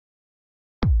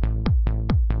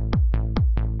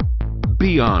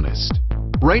Be honest.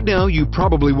 Right now, you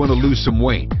probably want to lose some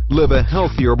weight, live a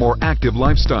healthier, more active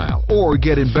lifestyle, or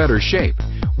get in better shape.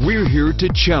 We're here to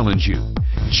challenge you.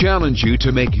 Challenge you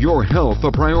to make your health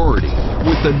a priority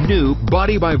with the new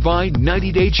Body by Vi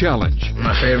 90-Day Challenge.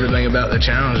 My favorite thing about the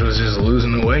challenge was just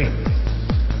losing the weight.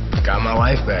 Got my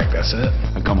life back, that's it.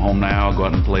 I come home now, go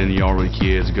out and play in the yard with the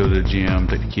kids, go to the gym,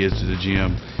 take the kids to the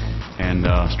gym, and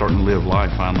starting to live life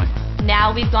finally.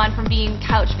 Now we've gone from being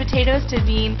couch potatoes to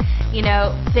being,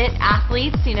 fit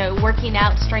athletes, working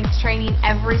out, strength training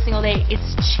every single day.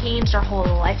 It's changed our whole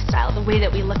lifestyle, the way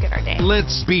that we look at our day.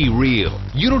 Let's be real.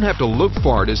 You don't have to look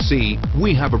far to see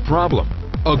we have a problem,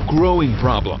 a growing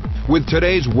problem. With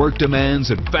today's work demands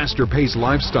and faster-paced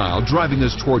lifestyle driving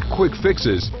us toward quick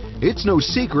fixes, it's no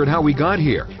secret how we got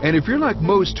here. And if you're like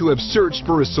most who have searched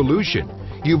for a solution,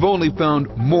 you've only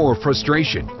found more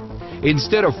frustration.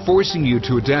 Instead of forcing you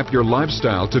to adapt your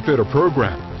lifestyle to fit a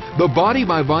program, the Body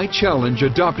by Vi Challenge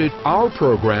adopted our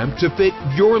program to fit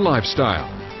your lifestyle.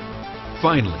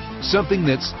 Finally, something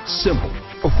that's simple,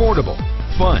 affordable,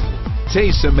 fun,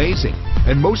 tastes amazing,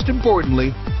 and most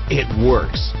importantly, it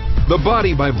works. The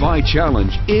Body by Vi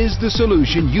Challenge is the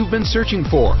solution you've been searching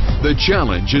for. The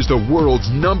challenge is the world's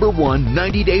 #1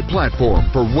 90-day platform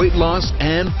for weight loss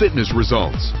and fitness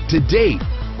results. To date,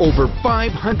 over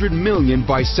 500 million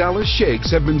Visalus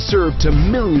shakes have been served to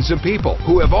millions of people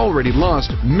who have already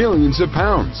lost millions of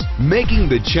pounds, making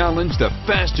the challenge the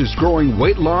fastest growing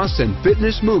weight loss and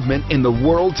fitness movement in the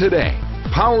world today.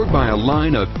 Powered by a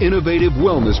line of innovative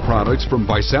wellness products from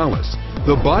Visalus,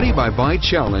 the Body by Vi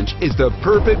Challenge is the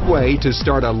perfect way to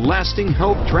start a lasting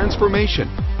health transformation.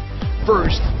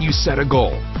 First, you set a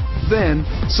goal. Then,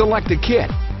 select a kit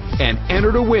and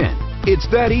enter to win. It's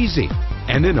that easy.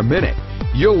 And in a minute,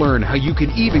 you'll learn how you can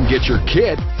even get your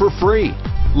kit for free.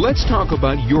 Let's talk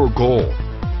about your goal.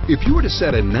 If you were to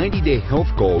set a 90-day health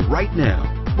goal right now,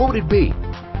 what would it be?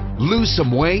 Lose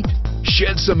some weight?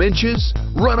 Shed some inches?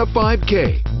 Run a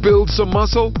 5K? Build some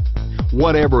muscle?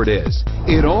 Whatever it is,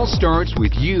 it all starts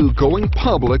with you going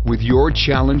public with your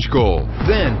challenge goal.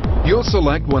 Then, you'll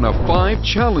select one of 5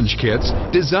 challenge kits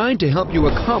designed to help you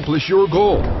accomplish your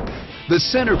goal. The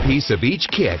centerpiece of each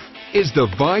kit is the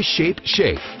Vi-Shape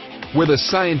Shake. With a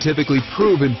scientifically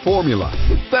proven formula,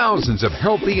 thousands of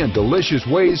healthy and delicious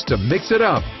ways to mix it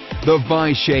up, the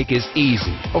Vi-Shake is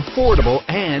easy, affordable,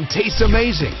 and tastes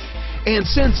amazing. And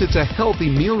since it's a healthy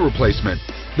meal replacement,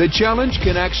 the challenge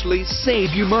can actually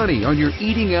save you money on your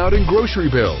eating out and grocery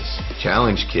bills.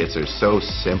 Challenge kits are so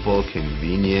simple,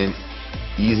 convenient,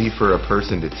 easy for a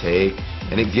person to take,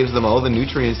 and it gives them all the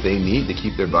nutrients they need to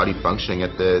keep their body functioning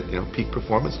at the peak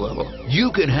performance level.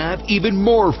 You can have even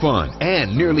more fun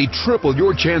and nearly triple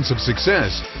your chance of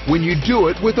success when you do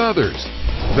it with others.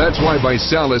 That's why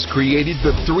Visalus created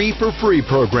the 3 for Free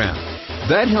program.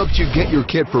 That helps you get your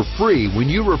kit for free when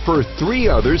you refer 3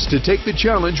 others to take the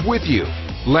challenge with you.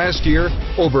 Last year,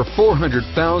 over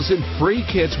 400,000 free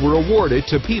kits were awarded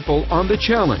to people on the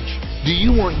challenge. Do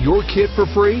you want your kit for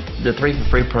free? The 3 for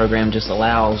Free program just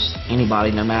allows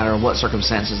anybody, no matter what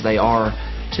circumstances they are,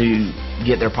 to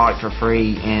get their product for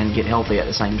free and get healthy at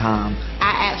the same time.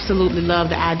 I absolutely love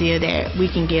the idea that we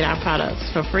can get our products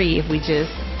for free if we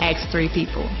just ask 3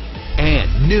 people.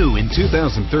 And new in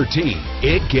 2013,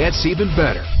 it gets even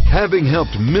better. Having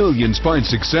helped millions find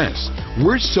success,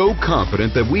 we're so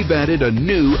confident that we've added a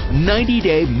new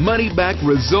 90-day money-back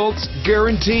results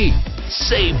guarantee.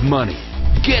 Save money.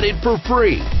 Get it for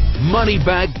free.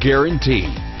 Money-back guarantee.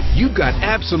 You've got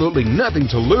absolutely nothing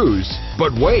to lose.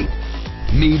 But wait.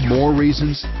 Need more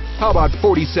reasons? How about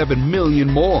 47 million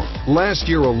more? Last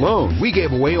year alone, we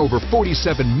gave away over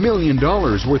 $47 million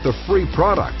worth of free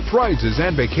product, prizes,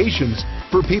 and vacations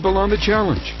for people on the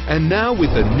challenge. And now with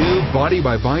the new Body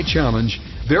by Vi Challenge,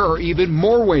 there are even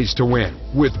more ways to win,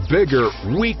 with bigger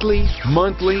weekly,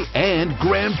 monthly, and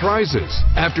grand prizes.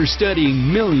 After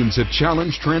studying millions of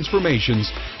challenge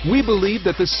transformations, we believe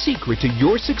that the secret to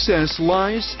your success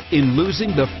lies in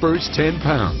losing the first 10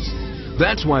 pounds.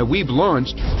 That's why we've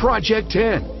launched Project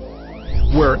 10,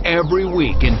 where every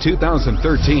week in 2013,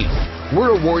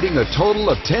 we're awarding a total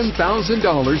of $10,000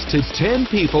 to 10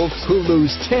 people who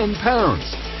lose 10 pounds.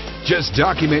 Just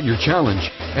document your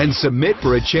challenge and submit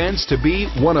for a chance to be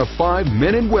one of 5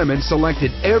 men and women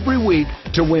selected every week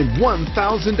to win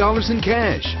 $1,000 in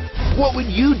cash. What would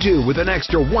you do with an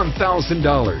extra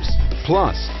 $1,000?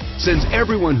 Plus, since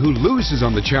everyone who loses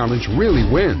on the challenge really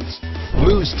wins,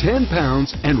 lose 10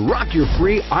 pounds and rock your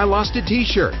free I Lost It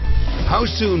t-shirt. How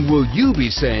soon will you be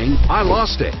saying, I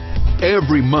lost it?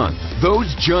 Every month,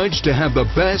 those judged to have the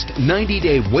best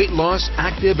 90-day weight loss,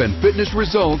 active, and fitness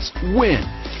results win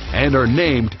and are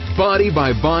named Body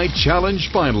by Vi Challenge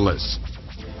finalists.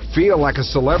 Feel like a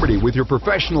celebrity with your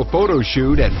professional photo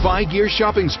shoot and buy gear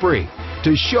shopping spree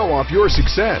to show off your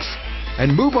success.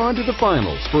 And move on to the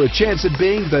finals for a chance at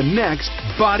being the next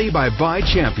Body by Vi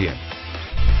champion.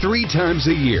 3 times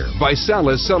a year,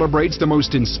 Visalus celebrates the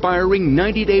most inspiring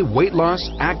 90-day weight loss,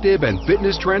 active, and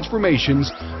fitness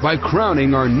transformations by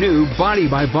crowning our new Body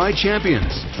by Vi champions.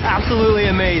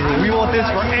 Absolutely amazing. We want this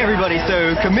for everybody,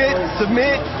 so commit,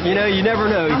 submit, you never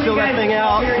know. You fill that thing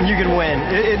out and you can win.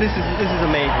 This is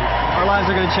amazing. Our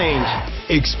lives are going to change.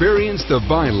 Experience the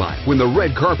Vi life when the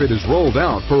red carpet is rolled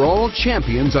out for all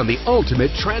champions on the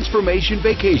ultimate transformation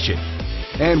vacation.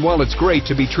 And while it's great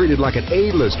to be treated like an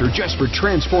A-lister just for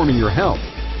transforming your health,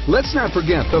 let's not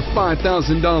forget the $5,000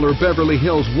 Beverly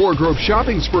Hills wardrobe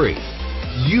shopping spree.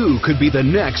 You could be the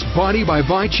next Body by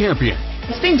Vi champion.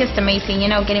 It's been just amazing,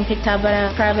 getting picked up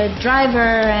by a private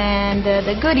driver and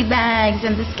the goodie bags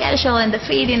and the schedule and the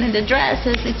feeding and the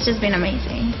dresses. It's just been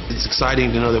amazing. It's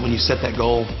exciting to know that when you set that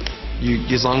goal,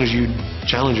 as long as you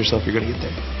challenge yourself, you're going to get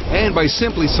there. And by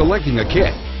simply selecting a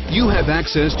kit, you have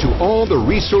access to all the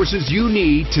resources you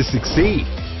need to succeed.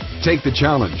 Take the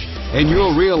challenge, and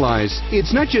you'll realize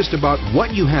it's not just about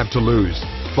what you have to lose,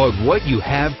 but what you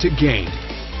have to gain.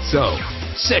 So,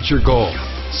 set your goal,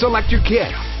 select your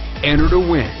kit, enter to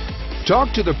win.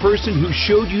 Talk to the person who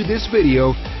showed you this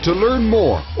video to learn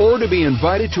more or to be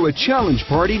invited to a challenge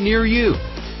party near you.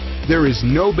 There is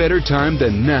no better time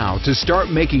than now to start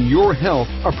making your health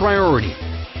a priority.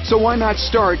 So why not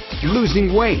start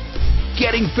losing weight,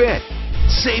 getting fit,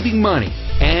 saving money,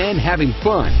 and having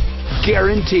fun,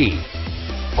 guaranteed.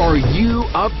 Are you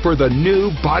up for the new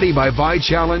Body by Vi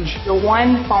challenge? The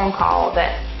one phone call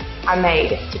that I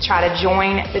made to try to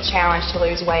join the challenge to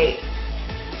lose weight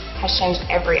has changed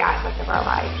every aspect of our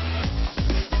life.